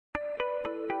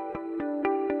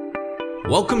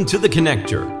Welcome to The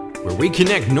Connector, where we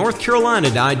connect North Carolina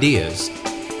to ideas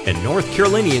and North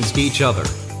Carolinians to each other.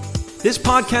 This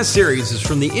podcast series is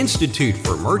from the Institute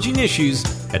for Emerging Issues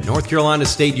at North Carolina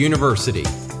State University.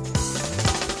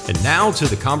 And now to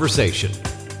the conversation.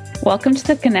 Welcome to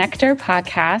the Connector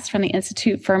podcast from the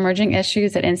Institute for Emerging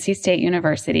Issues at NC State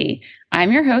University.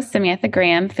 I'm your host, Samantha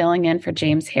Graham, filling in for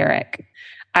James Herrick.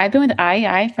 I've been with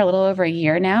IEI for a little over a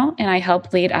year now, and I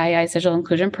help lead IEI's digital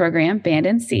inclusion program, Band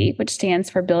NC, which stands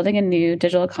for Building a New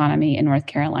Digital Economy in North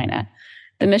Carolina.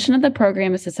 The mission of the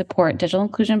program is to support digital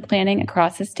inclusion planning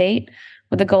across the state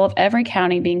with the goal of every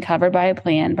county being covered by a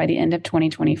plan by the end of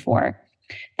 2024.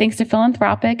 Thanks to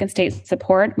philanthropic and state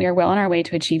support, we are well on our way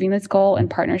to achieving this goal in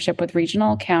partnership with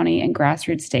regional, county, and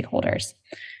grassroots stakeholders.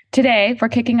 Today, we're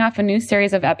kicking off a new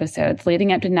series of episodes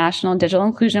leading up to National Digital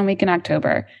Inclusion Week in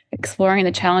October, exploring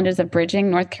the challenges of bridging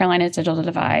North Carolina's digital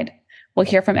divide. We'll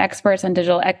hear from experts on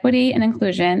digital equity and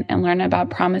inclusion and learn about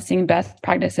promising best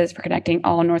practices for connecting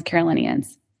all North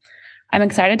Carolinians. I'm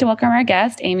excited to welcome our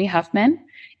guest, Amy Huffman.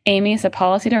 Amy is a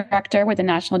policy director with the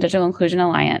National Digital Inclusion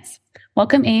Alliance.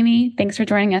 Welcome, Amy. Thanks for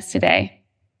joining us today.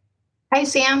 Hi,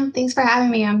 Sam. Thanks for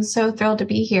having me. I'm so thrilled to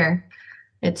be here.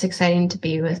 It's exciting to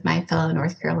be with my fellow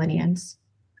North Carolinians.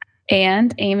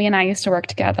 And Amy and I used to work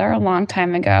together a long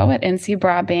time ago at NC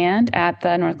Broadband at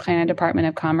the North Carolina Department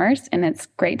of Commerce. And it's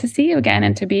great to see you again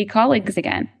and to be colleagues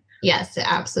again. Yes, it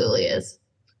absolutely is.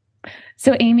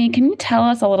 So, Amy, can you tell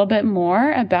us a little bit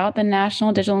more about the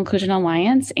National Digital Inclusion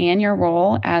Alliance and your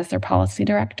role as their policy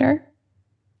director?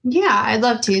 Yeah, I'd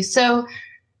love to. So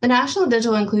the National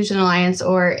Digital Inclusion Alliance,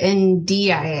 or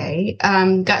NDIA,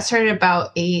 got started about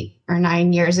 8 or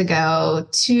 9 years ago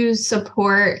to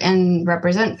support and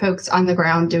represent folks on the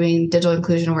ground doing digital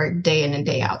inclusion work day in and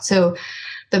day out. So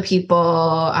the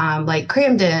people like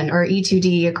Cramden or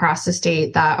E2D across the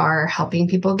state that are helping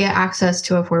people get access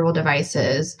to affordable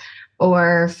devices,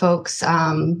 or folks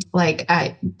like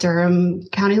at Durham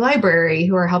County Library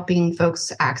who are helping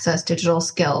folks access digital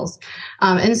skills.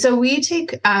 And so we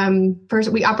take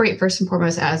we operate first and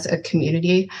foremost as a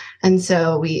community. And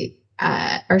so we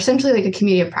are essentially like a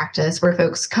community of practice where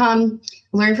folks come,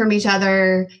 learn from each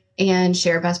other, and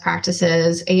share best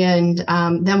practices. And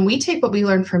then we take what we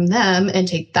learn from them and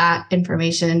take that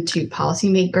information to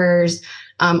policymakers,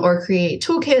 or create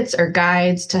toolkits or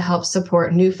guides to help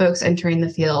support new folks entering the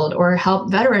field or help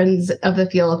veterans of the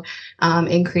field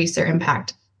increase their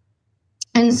impact.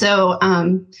 And so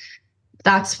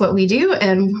that's what we do,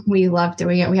 and we love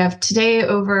doing it. We have today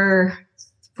over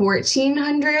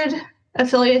 1,400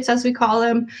 affiliates, as we call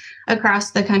them,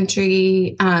 across the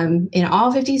country in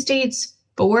all 50 states,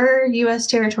 4 U.S.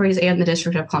 territories, and the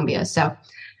District of Columbia. So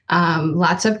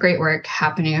lots of great work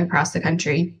happening across the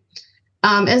country.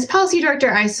 As policy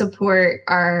director, I support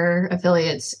our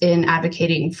affiliates in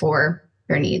advocating for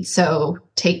their needs. So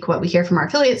take what we hear from our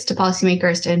affiliates to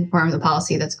policymakers to inform the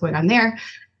policy that's going on there,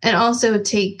 and also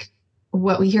take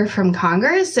what we hear from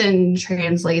Congress and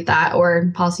translate that,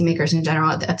 or policymakers in general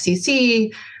at the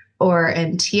FCC or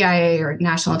NDIA or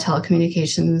National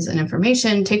Telecommunications and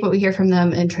Information, take what we hear from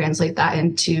them and translate that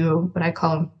into what I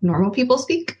call normal people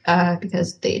speak,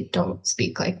 because they don't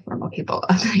speak like normal people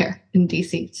up here in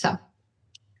DC. So.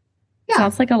 Yeah.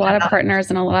 Sounds like a lot of partners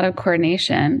and a lot of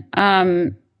coordination.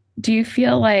 Do you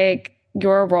feel like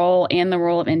your role and the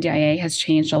role of NDIA has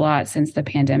changed a lot since the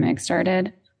pandemic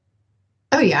started?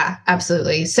 Oh, yeah,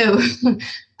 absolutely. So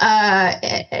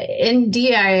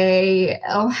NDIA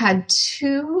had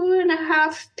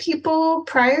 2.5 people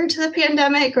prior to the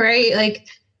pandemic, right? Like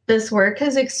this work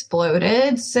has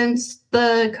exploded since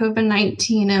the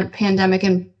COVID-19 pandemic,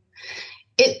 and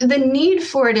the need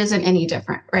for it isn't any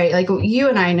different, right? Like you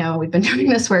and I know we've been doing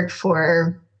this work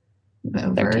for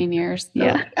over 13 years.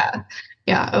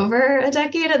 Yeah, over a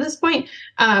decade at this point.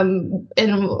 And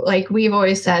like we've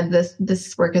always said,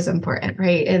 this work is important,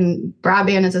 right? And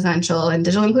broadband is essential and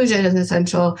digital inclusion is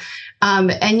essential.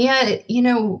 And yet,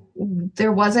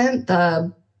 there wasn't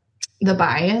the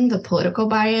buy-in, the political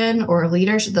buy-in or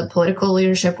leadership, the political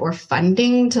leadership or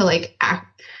funding to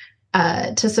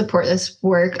to support this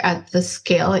work at the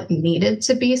scale it needed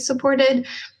to be supported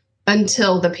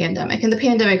until the pandemic. And the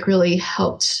pandemic really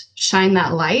helped shine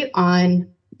that light on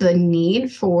the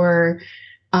need for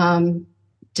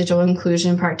digital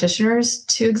inclusion practitioners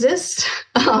to exist,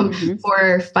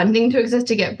 for funding to exist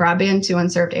to get broadband to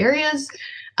unserved areas.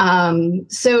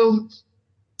 So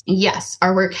yes,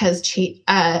 our work has changed.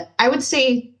 I would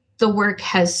say the work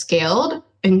has scaled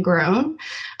and grown.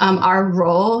 Our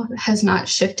role has not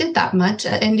shifted that much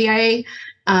at NDIA.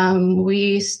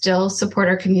 We still support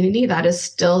our community. That is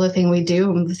still the thing we do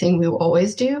and the thing we will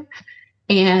always do.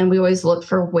 And we always look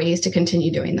for ways to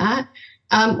continue doing that.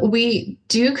 We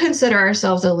do consider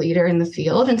ourselves a leader in the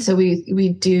field. And so we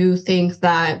do think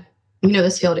that,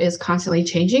 this field is constantly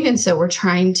changing. And so we're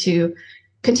trying to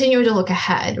continue to look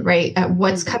ahead, right, at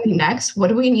what's coming next. What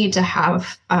do we need to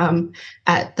have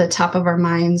at the top of our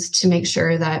minds to make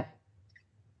sure that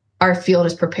our field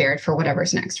is prepared for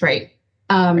whatever's next, right?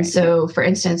 So, for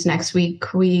instance, next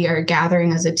week, we are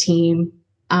gathering as a team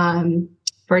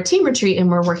for a team retreat,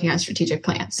 and we're working on strategic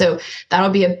plans. So that'll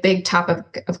be a big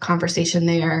topic of conversation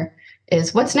there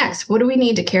is what's next? What do we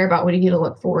need to care about? What do you need to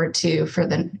look forward to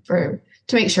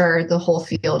to make sure the whole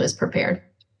field is prepared?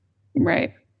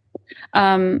 Right.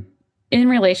 In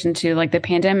relation to like the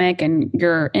pandemic and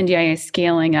your NDIA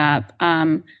scaling up,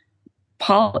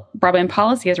 broadband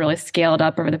policy has really scaled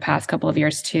up over the past couple of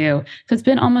years too. So it's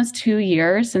been almost 2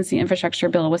 years since the infrastructure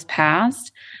bill was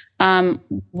passed.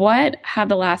 What have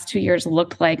the last 2 years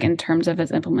looked like in terms of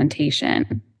its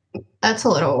implementation? That's a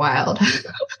little wild.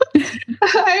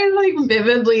 I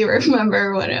vividly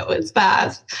remember when it was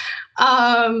passed.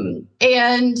 And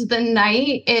the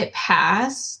night it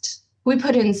passed, we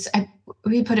put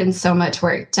in so much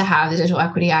work to have the Digital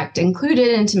Equity Act included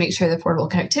and to make sure the Affordable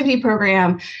Connectivity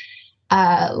Program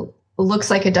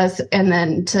looks like it does, and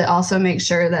then to also make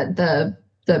sure that the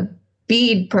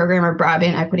BEAD program, or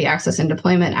Broadband Equity Access and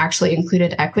Deployment, actually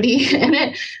included equity in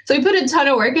it. So we put a ton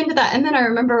of work into that. And then I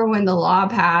remember when the law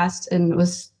passed and it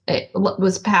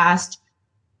was passed,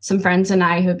 some friends and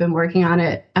I who had been working on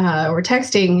it were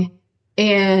texting,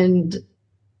 and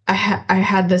I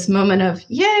had this moment of,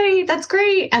 yay, that's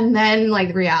great. And then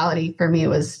the reality for me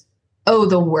was, oh,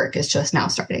 the work is just now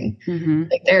starting.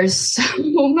 Mm-hmm. There's so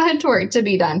much work to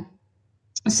be done.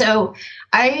 So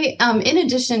I, in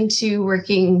addition to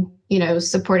working,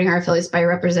 supporting our affiliates by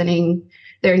representing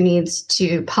their needs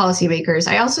to policymakers,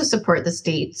 I also support the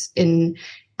states in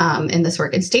this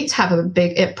work. And states have a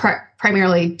big,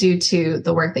 primarily due to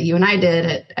the work that you and I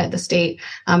did at the state.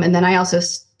 And then I also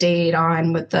stayed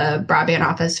on with the broadband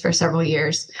office for several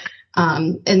years.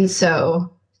 And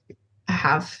so I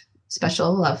have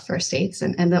special love for states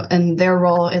and their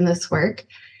role in this work.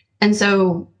 And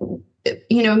so,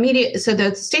 so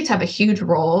the states have a huge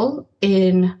role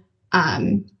in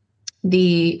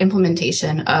the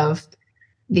implementation of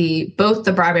both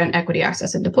the Broadband Equity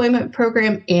Access and Deployment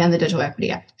Program and the Digital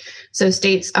Equity Act. So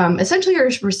states essentially are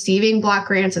receiving block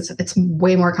grants. It's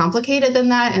way more complicated than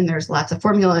that, and there's lots of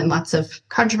formula and lots of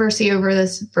controversy over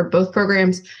this for both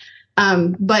programs.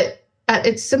 But at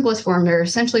its simplest form, they're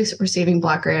essentially receiving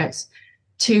block grants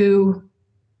to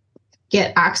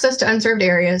get access to unserved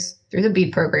areas through the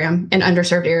BEAD program and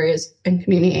underserved areas and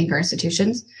community anchor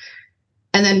institutions.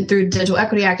 And then through Digital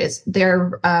Equity Act,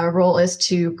 their role is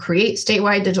to create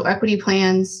statewide digital equity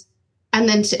plans and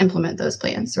then to implement those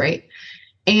plans, right?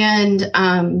 And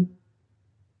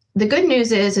the good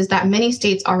news is that many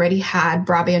states already had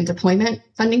broadband deployment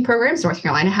funding programs. North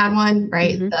Carolina had one,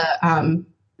 right? Mm-hmm.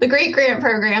 The Great Grant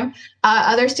Program.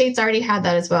 Other states already had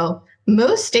that as well.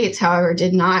 Most states, however,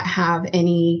 did not have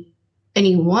any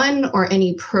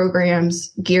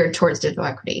programs geared towards digital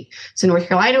equity. So North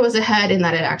Carolina was ahead in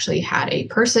that it actually had a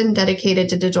person dedicated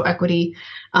to digital equity,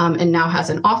 and now has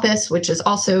an office, which is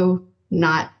also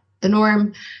not the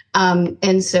norm.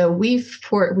 And so we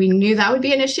knew that would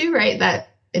be an issue, right? That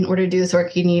in order to do this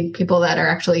work, you need people that are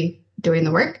actually doing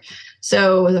the work.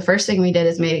 So the first thing we did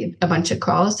is made a bunch of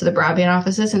calls to the broadband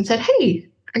offices and said, hey,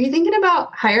 are you thinking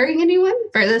about hiring anyone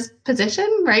for this position,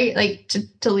 right?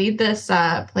 To lead this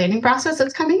planning process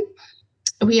that's coming?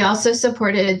 We also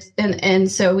supported,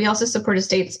 so we also supported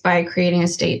states by creating a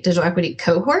state digital equity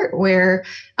cohort where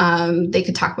they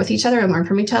could talk with each other and learn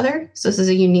from each other. So this is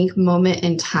a unique moment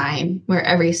in time where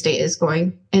every state is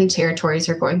going and territories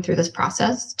are going through this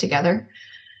process together.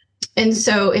 And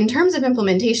so in terms of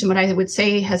implementation, what I would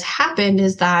say has happened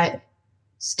is that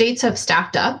states have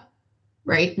staffed up.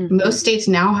 Right? Mm-hmm. Most states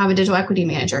now have a digital equity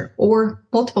manager or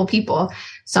multiple people.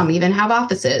 Some even have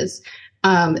offices.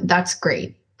 That's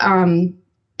great. In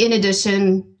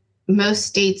addition, most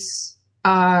states they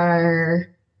are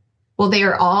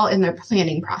all in their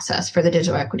planning process for the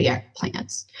Digital Equity Act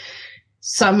plans.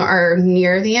 Some are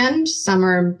near the end. Some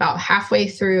are about halfway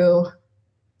through.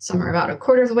 Some are about a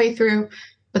quarter of the way through,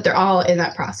 but they're all in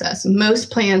that process.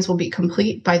 Most plans will be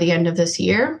complete by the end of this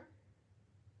year.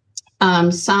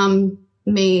 Some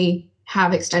may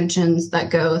have extensions that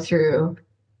go through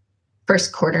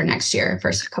first quarter next year,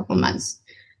 first couple months.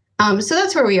 So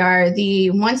that's where we are.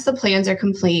 Once the plans are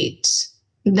complete,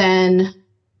 then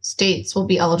states will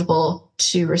be eligible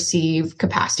to receive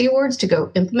capacity awards to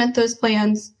go implement those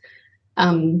plans.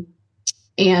 And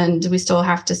we still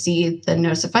have to see the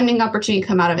notice of funding opportunity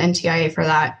come out of NDIA for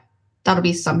that. That'll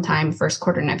be sometime first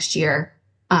quarter next year.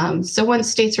 So once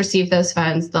states receive those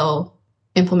funds, they'll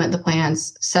implement the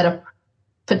plans,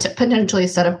 potentially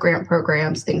set up grant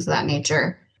programs, things of that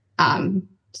nature,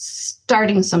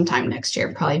 starting sometime next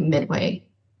year, probably midway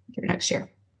through next year.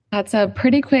 That's a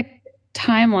pretty quick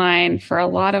timeline for a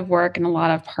lot of work and a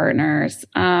lot of partners.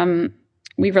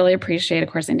 We really appreciate, of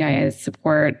course, NDIA's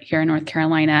support here in North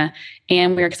Carolina,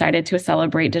 and we're excited to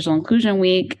celebrate Digital Inclusion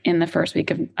Week in the first week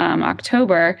of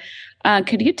October.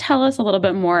 Could you tell us a little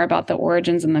bit more about the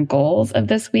origins and the goals of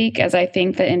this week, as I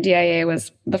think the NDIA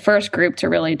was the first group to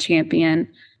really champion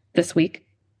this week?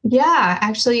 Yeah,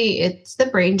 actually, it's the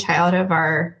brainchild of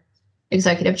our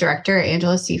executive director,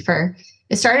 Angela Seifer.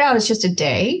 It started out as just a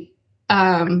day,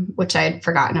 which I had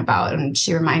forgotten about. And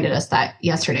she reminded us that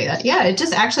yesterday that, it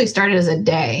just actually started as a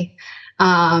day.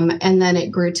 And then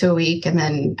it grew to a week. And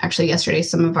then actually yesterday,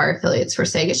 some of our affiliates were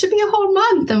saying it should be a whole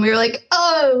month. And we were like,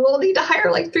 oh, we'll need to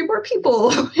hire like 3 more people.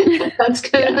 That's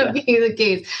going to be the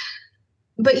case.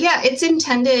 But it's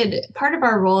intended. Part of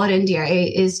our role at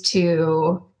NDIA is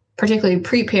to, particularly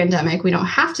pre-pandemic, we don't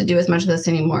have to do as much of this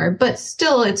anymore, but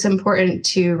still it's important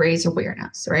to raise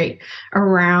awareness, right,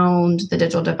 around the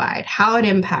digital divide, how it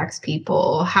impacts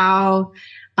people, how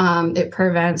it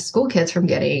prevents school kids from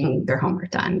getting their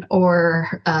homework done,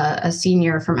 or a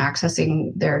senior from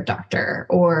accessing their doctor,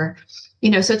 or,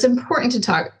 so it's important to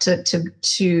talk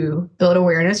to build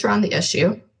awareness around the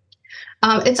issue.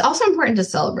 It's also important to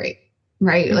celebrate.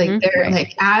 Right.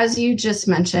 Like as you just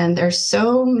mentioned, there's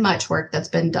so much work that's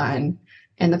been done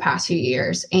in the past few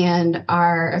years, and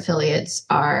our affiliates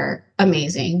are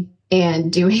amazing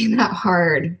and doing that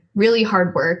really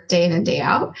hard work day in and day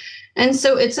out. And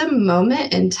so it's a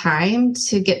moment in time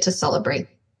to get to celebrate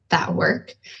that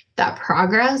work, that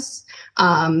progress,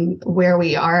 where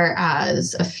we are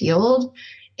as a field,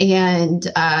 and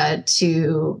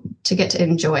to get to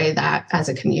enjoy that as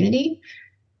a community.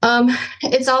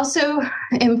 It's also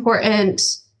important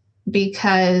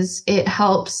because it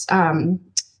helps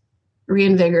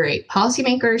reinvigorate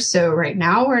policymakers. So right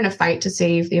now we're in a fight to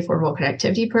save the Affordable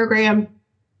Connectivity Program.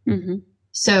 Mm-hmm.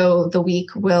 So the week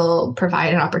will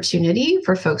provide an opportunity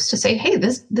for folks to say, hey,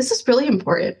 this is really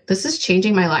important. This is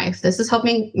changing my life. This is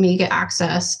helping me get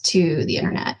access to the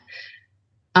internet.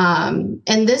 And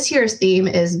this year's theme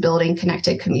is building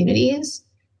connected communities.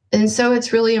 And so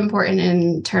it's really important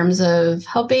in terms of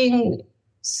helping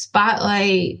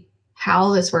spotlight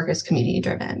how this work is community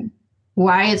driven,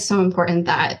 why it's so important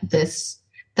that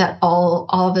all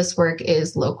of this work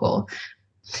is local.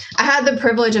 I had the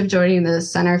privilege of joining the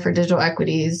Center for Digital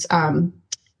Equity's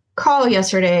call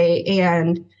yesterday,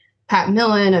 and Pat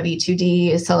Millen of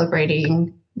E2D is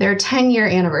celebrating their 10-year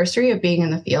anniversary of being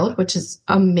in the field, which is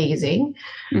amazing.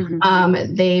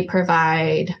 Mm-hmm. They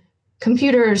provide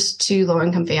computers to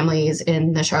low-income families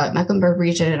in the Charlotte-Mecklenburg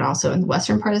region and also in the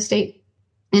western part of the state.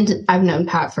 And I've known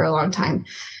Pat for a long time.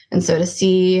 And so to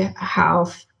see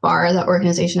how far that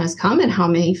organization has come and how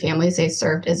many families they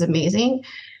served is amazing.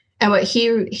 And what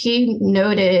he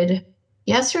noted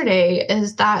yesterday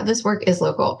is that this work is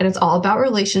local, and it's all about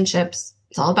relationships.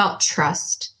 It's all about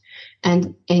trust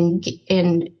and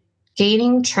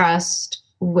gaining trust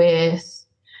with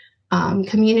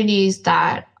communities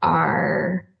that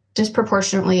are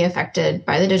disproportionately affected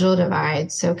by the digital divide.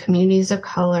 So communities of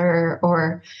color,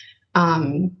 or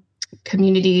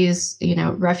communities,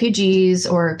 refugees,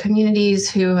 or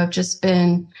communities who have just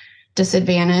been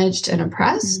disadvantaged and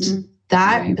oppressed. Mm-hmm.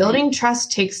 That building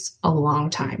trust takes a long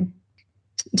time.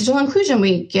 Digital Inclusion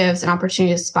Week gives an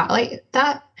opportunity to spotlight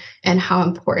that and how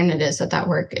important it is that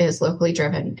work is locally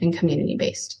driven and community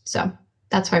based. So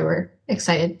that's why we're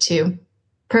excited to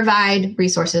provide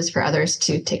resources for others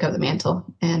to take up the mantle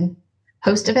and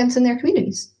host events in their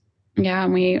communities. Yeah,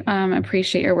 and we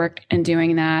appreciate your work in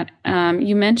doing that.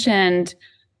 You mentioned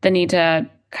the need to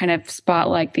kind of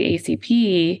spotlight the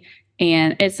ACP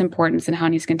and its importance and how it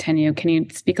needs to continue. Can you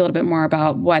speak a little bit more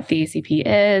about what the ACP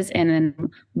is, and then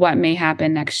what may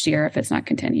happen next year if it's not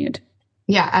continued?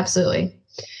 Yeah, absolutely.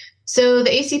 So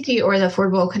the ACP, or the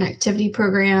Affordable Connectivity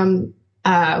Program,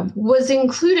 was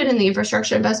included in the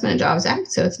Infrastructure Investment and Jobs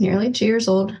Act. So it's nearly 2 years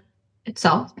old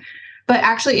itself. But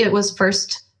actually, it was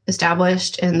first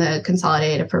established in the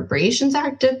Consolidated Appropriations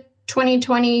Act of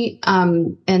 2020.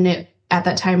 And it, at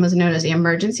that time, was known as the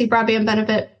Emergency Broadband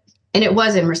Benefit. And it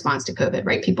was in response to COVID,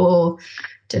 right? People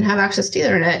didn't have access to the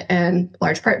internet, in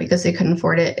large part because they couldn't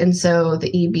afford it. And so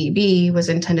the EBB was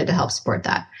intended to help support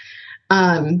that.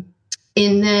 And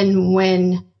then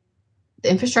when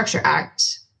the Infrastructure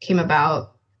Act came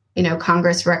about,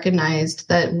 Congress recognized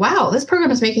that, wow, this program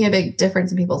is making a big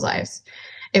difference in people's lives.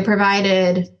 The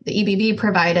EBB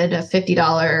provided a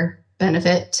 $50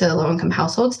 benefit to low-income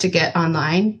households to get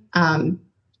online.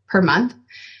 per month.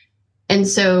 And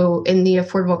so in the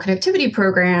Affordable Connectivity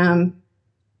Program,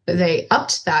 they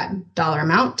upped that dollar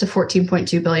amount to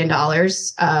 $14.2 billion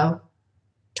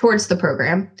towards the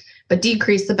program, but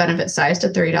decreased the benefit size to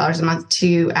 $30 a month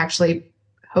to actually,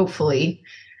 hopefully,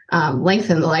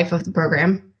 lengthen the life of the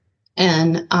program.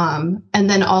 And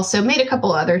then also made a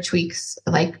couple other tweaks,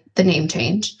 like the name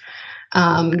change.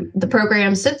 The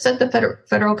program sits at the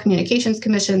Federal Communications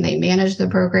Commission. They manage the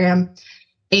program.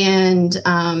 And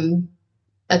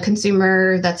a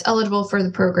consumer that's eligible for the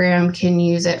program can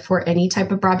use it for any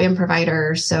type of broadband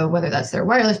provider. So whether that's their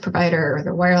wireless provider or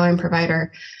their wireline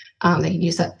provider, they can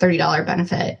use that $30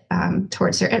 benefit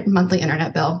towards their monthly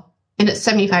internet bill. And it's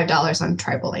 $75 on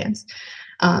tribal lands.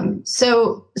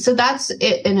 So that's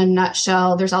it in a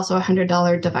nutshell. There's also a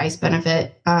 $100 device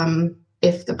benefit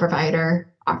if the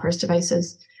provider offers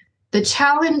devices. The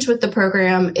challenge with the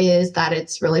program is that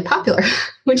it's really popular,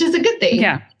 which is a good thing.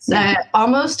 Yeah.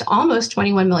 Almost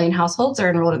 21 million households are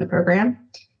enrolled in the program.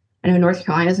 I know North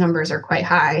Carolina's numbers are quite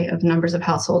high of numbers of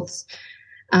households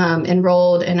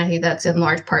enrolled. And I think that's in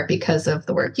large part because of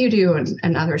the work you do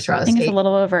and others throughout the state. I think it's a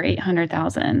little over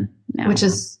 800,000 now. Which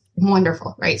is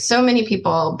wonderful, right? So many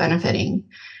people benefiting.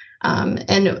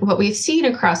 And what we've seen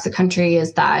across the country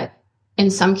is that in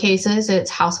some cases,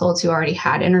 it's households who already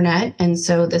had internet. And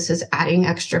so this is adding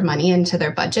extra money into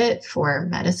their budget for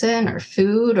medicine or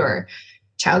food or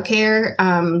childcare.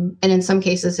 And in some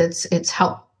cases, it's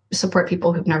help support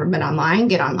people who've never been online,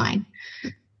 get online.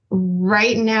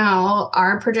 Right now,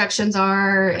 our projections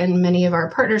are, and many of our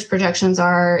partners' projections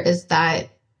are, is that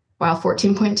while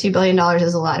 $14.2 billion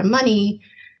is a lot of money,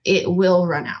 it will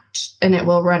run out. And it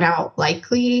will run out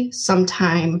likely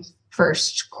sometime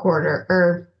first quarter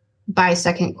or by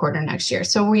second quarter next year.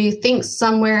 So we think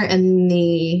somewhere in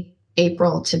the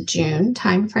April to June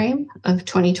timeframe of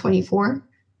 2024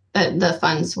 that the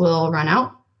funds will run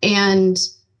out. And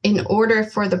in order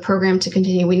for the program to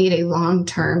continue, we need a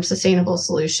long-term sustainable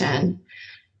solution.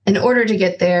 In order to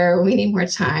get there, we need more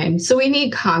time. So we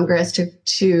need Congress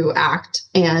to act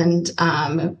and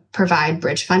provide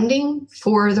bridge funding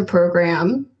for the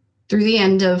program through the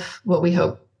end of what we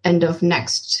hope end of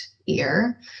next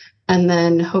year. And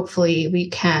then hopefully we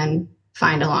can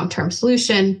find a long-term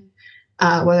solution,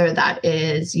 whether that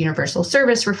is universal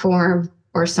service reform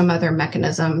or some other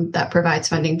mechanism that provides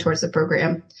funding towards the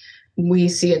program. We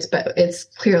see it's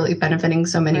clearly benefiting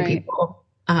so many people,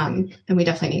 and we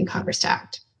definitely need Congress to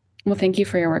act. Well, thank you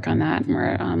for your work on that. And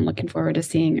we're looking forward to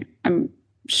seeing, I'm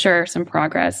sure, some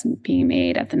progress being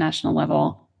made at the national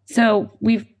level. So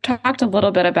we've talked a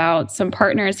little bit about some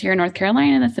partners here in North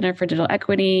Carolina, the Center for Digital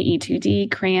Equity, E2D,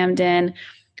 Cramden.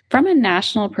 From a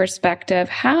national perspective,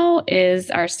 how is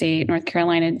our state, North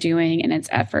Carolina, doing in its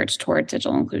efforts toward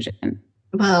digital inclusion?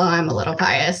 Well, I'm a little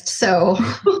biased. So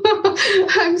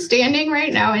I'm standing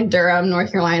right now in Durham, North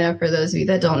Carolina. For those of you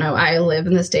that don't know, I live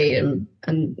in the state and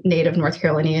I'm a native North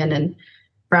Carolinian and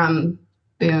from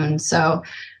Boone. So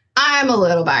I'm a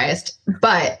little biased.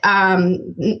 But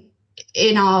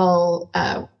in all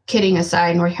kidding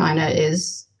aside, North Carolina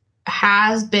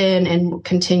has been and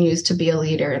continues to be a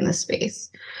leader in this space,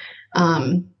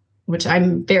 which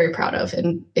I'm very proud of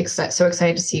and so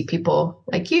excited to see people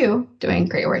like you doing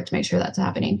great work to make sure that's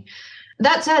happening.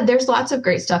 That said, there's lots of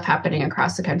great stuff happening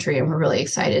across the country, and we're really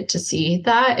excited to see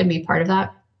that and be part of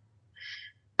that.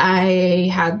 I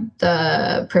had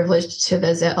the privilege to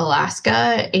visit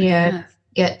Alaska and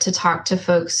get to talk to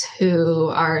folks who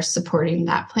are supporting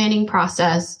that planning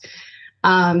process.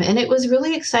 And it was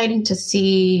really exciting to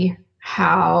see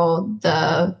how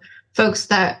the folks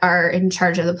that are in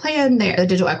charge of the plan, the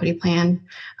digital equity plan,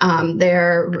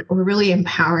 they're really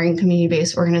empowering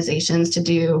community-based organizations to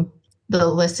do the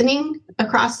listening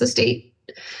across the state.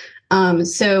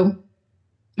 So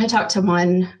I talked to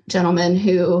one gentleman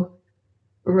who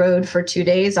rode for 2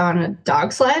 days on a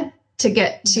dog sled to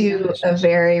get to a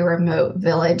very remote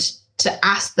village to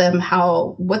ask them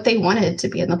what they wanted to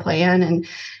be in the plan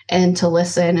and to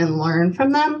listen and learn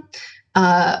from them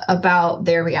about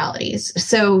their realities.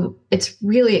 So it's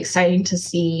really exciting to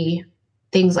see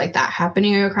things like that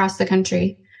happening across the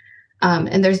country.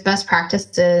 And there's best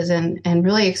practices and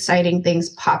really exciting things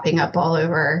popping up all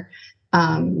over.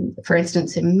 For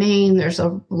instance, in Maine, there's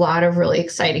a lot of really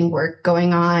exciting work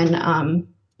going on,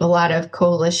 a lot of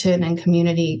coalition and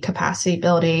community capacity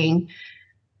building.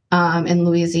 In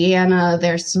Louisiana,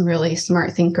 there's some really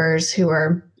smart thinkers who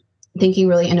are thinking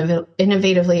really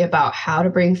innovatively about how to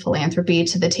bring philanthropy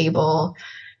to the table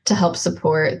to help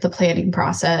support the planning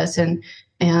process and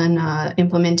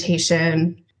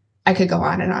implementation. I could go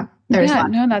on and on.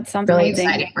 That sounds really amazing.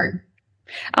 Exciting work.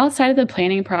 Outside of the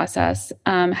planning process,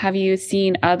 have you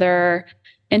seen other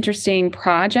interesting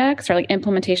projects or like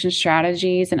implementation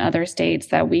strategies in other states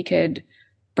that we could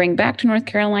bring back to North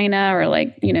Carolina or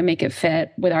like, make it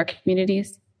fit with our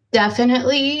communities?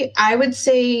 Definitely. I would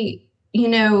say,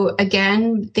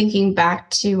 again, thinking back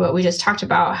to what we just talked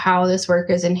about, how this work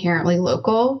is inherently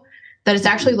local, that it's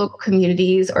actually local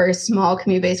communities or small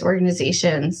community-based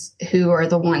organizations who are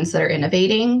the ones that are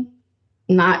innovating,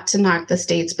 not to knock the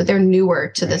states, but they're newer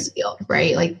to this field,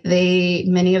 right? Like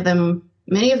many of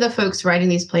the folks writing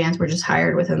these plans were just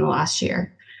hired within the last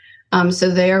year. So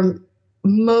they're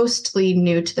mostly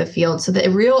new to the field. So the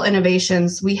real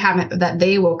innovations that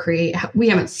they will create, we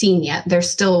haven't seen yet. They're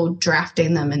still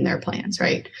drafting them in their plans,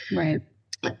 right? Right.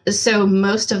 So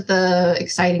most of the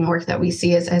exciting work that we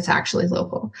see is actually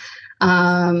local.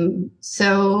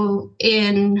 So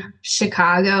in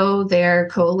Chicago, their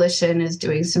coalition is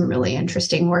doing some really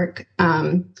interesting work.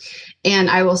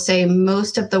 And I will say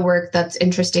most of the work that's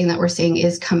interesting that we're seeing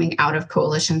is coming out of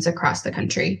coalitions across the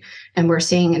country. And we're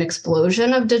seeing an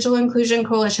explosion of digital inclusion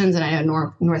coalitions. And I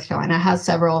know North Carolina has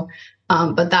several,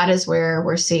 but that is where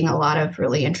we're seeing a lot of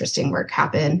really interesting work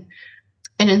happen.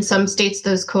 And in some states,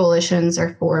 those coalitions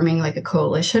are forming like a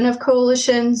coalition of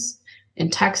coalitions. In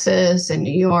Texas and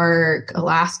New York,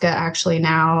 Alaska, actually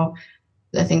now,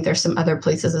 I think there's some other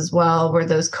places as well where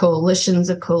those coalitions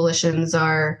of coalitions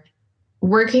are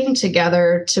working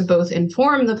together to both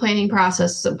inform the planning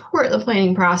process, support the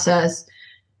planning process,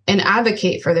 and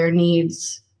advocate for their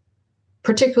needs,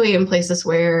 particularly in places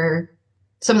where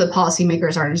some of the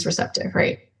policymakers aren't as receptive,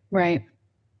 right? Right.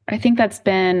 I think that's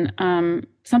been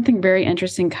something very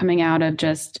interesting coming out of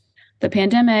just the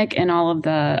pandemic and all of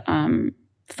the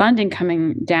funding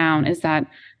coming down is that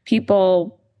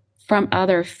people from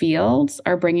other fields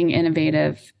are bringing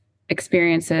innovative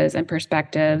experiences and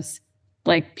perspectives,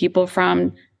 like people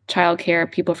from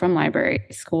childcare, people from library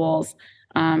schools.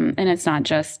 And it's not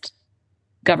just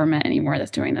government anymore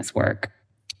that's doing this work.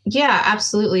 Yeah,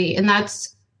 absolutely. And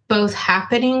that's both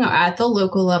happening at the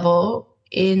local level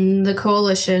in the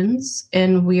coalitions,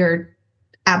 and we are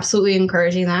absolutely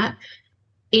encouraging that.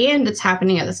 And it's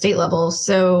happening at the state level.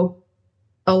 So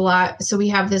we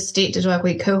have this state digital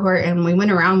equity cohort, and we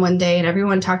went around one day and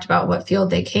everyone talked about what field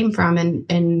they came from, and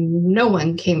no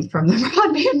one came from the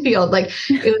broadband field. Like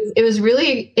it was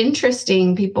really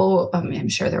interesting. People, I'm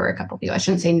sure there were a couple people, I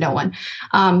shouldn't say no one.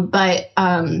 But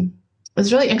it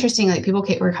was really interesting. Like people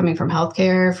were coming from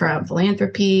healthcare, from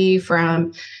philanthropy,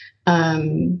 from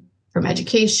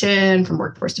education, from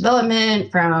workforce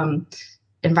development, from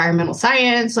environmental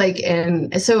science,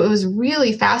 and so it was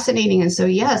really fascinating. And so,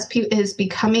 yes, it's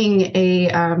becoming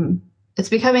it's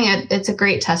a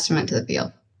great testament to the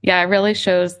field. Yeah, it really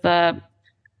shows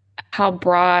how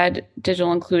broad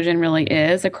digital inclusion really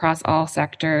is across all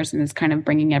sectors, and is kind of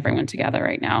bringing everyone together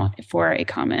right now for a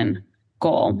common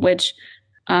goal, which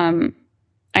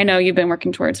I know you've been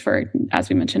working towards for, as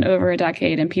we mentioned, over a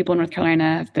decade, and people in North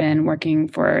Carolina have been working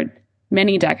for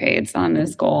many decades on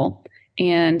this goal.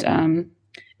 And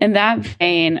in that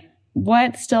vein,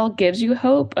 what still gives you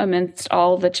hope amidst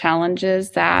all the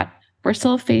challenges that we're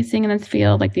still facing in this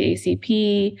field, like the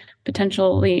ACP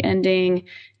potentially ending,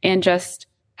 and just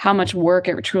how much work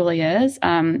it truly is?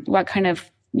 What kind of,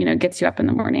 gets you up in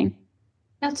the morning?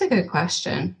 That's a good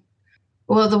question.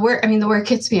 Well, the work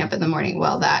gets me up in the morning.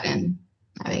 Well, that and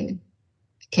having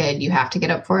a kid you have to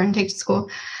get up for and take to school.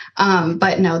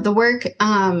 But no, the work,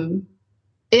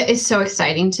 it is so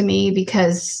exciting to me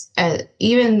because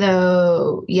even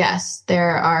though, yes,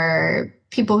 there are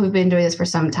people who've been doing this for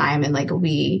some time, and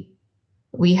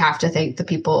we have to thank the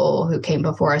people who came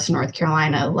before us in North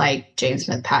Carolina, like James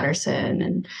Smith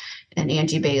Patterson and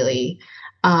Angie Bailey,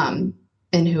 and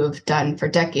who have done for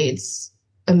decades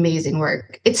amazing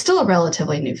work. It's still a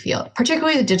relatively new field,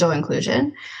 particularly the digital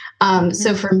inclusion.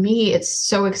 So for me, it's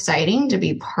so exciting to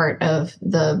be part of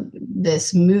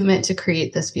this movement to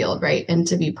create this field, right? And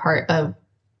to be part of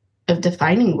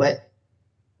defining what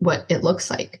it looks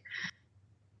like.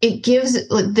 It gives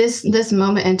this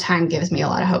moment in time gives me a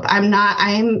lot of hope. I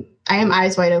am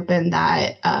eyes wide open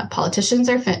that politicians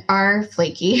are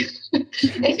flaky,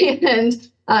 and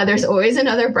there's always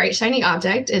another bright shiny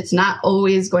object. It's not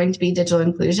always going to be digital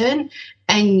inclusion,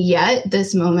 and yet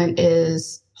this moment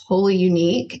is wholly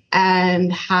unique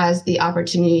and has the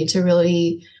opportunity to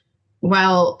really,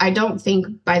 while I don't think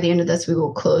by the end of this we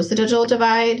will close the digital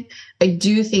divide, I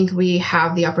do think we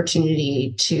have the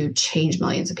opportunity to change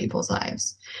millions of people's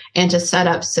lives and to set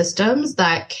up systems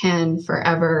that can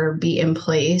forever be in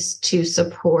place to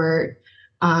support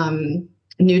new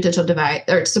digital divide,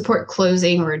 or support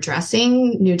closing or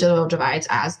addressing new digital divides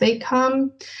as they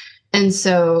come. And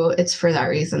so it's for that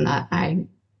reason that I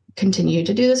continue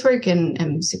to do this work and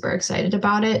am super excited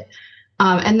about it.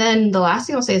 And then the last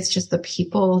thing I'll say is just the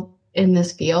people in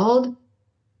this field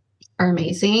are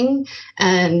amazing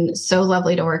and so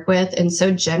lovely to work with and so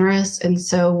generous and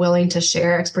so willing to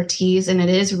share expertise. And it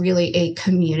is really a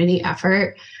community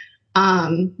effort.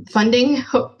 Funding,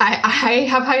 I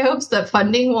have high hopes that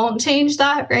funding won't change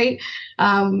that, right?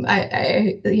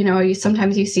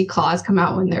 Sometimes you see clause come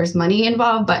out when there's money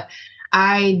involved, but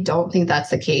I don't think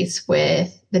that's the case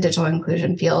with the digital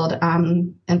inclusion field,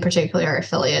 and particularly our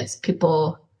affiliates.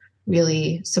 People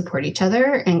really support each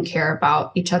other and care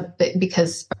about each other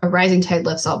because a rising tide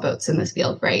lifts all boats in this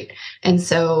field, right? And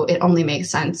so it only makes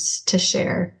sense to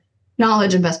share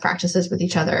knowledge and best practices with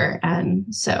each other. And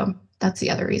so that's the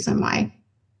other reason why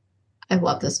I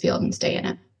love this field and stay in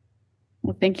it.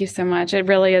 Well, thank you so much. It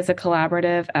really is a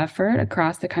collaborative effort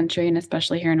across the country and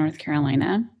especially here in North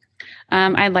Carolina.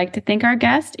 I'd like to thank our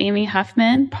guest, Amy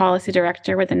Huffman, Policy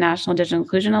Director with the National Digital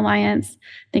Inclusion Alliance.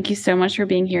 Thank you so much for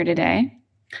being here today.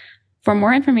 For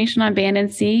more information on Band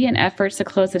NC and efforts to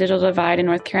close the digital divide in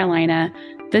North Carolina,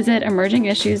 visit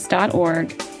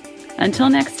emergingissues.org. Until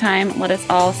next time, let us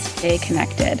all stay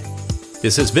connected.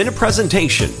 This has been a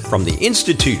presentation from the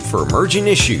Institute for Emerging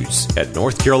Issues at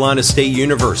North Carolina State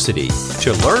University.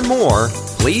 To learn more,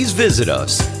 please visit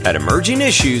us at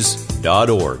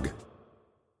emergingissues.org.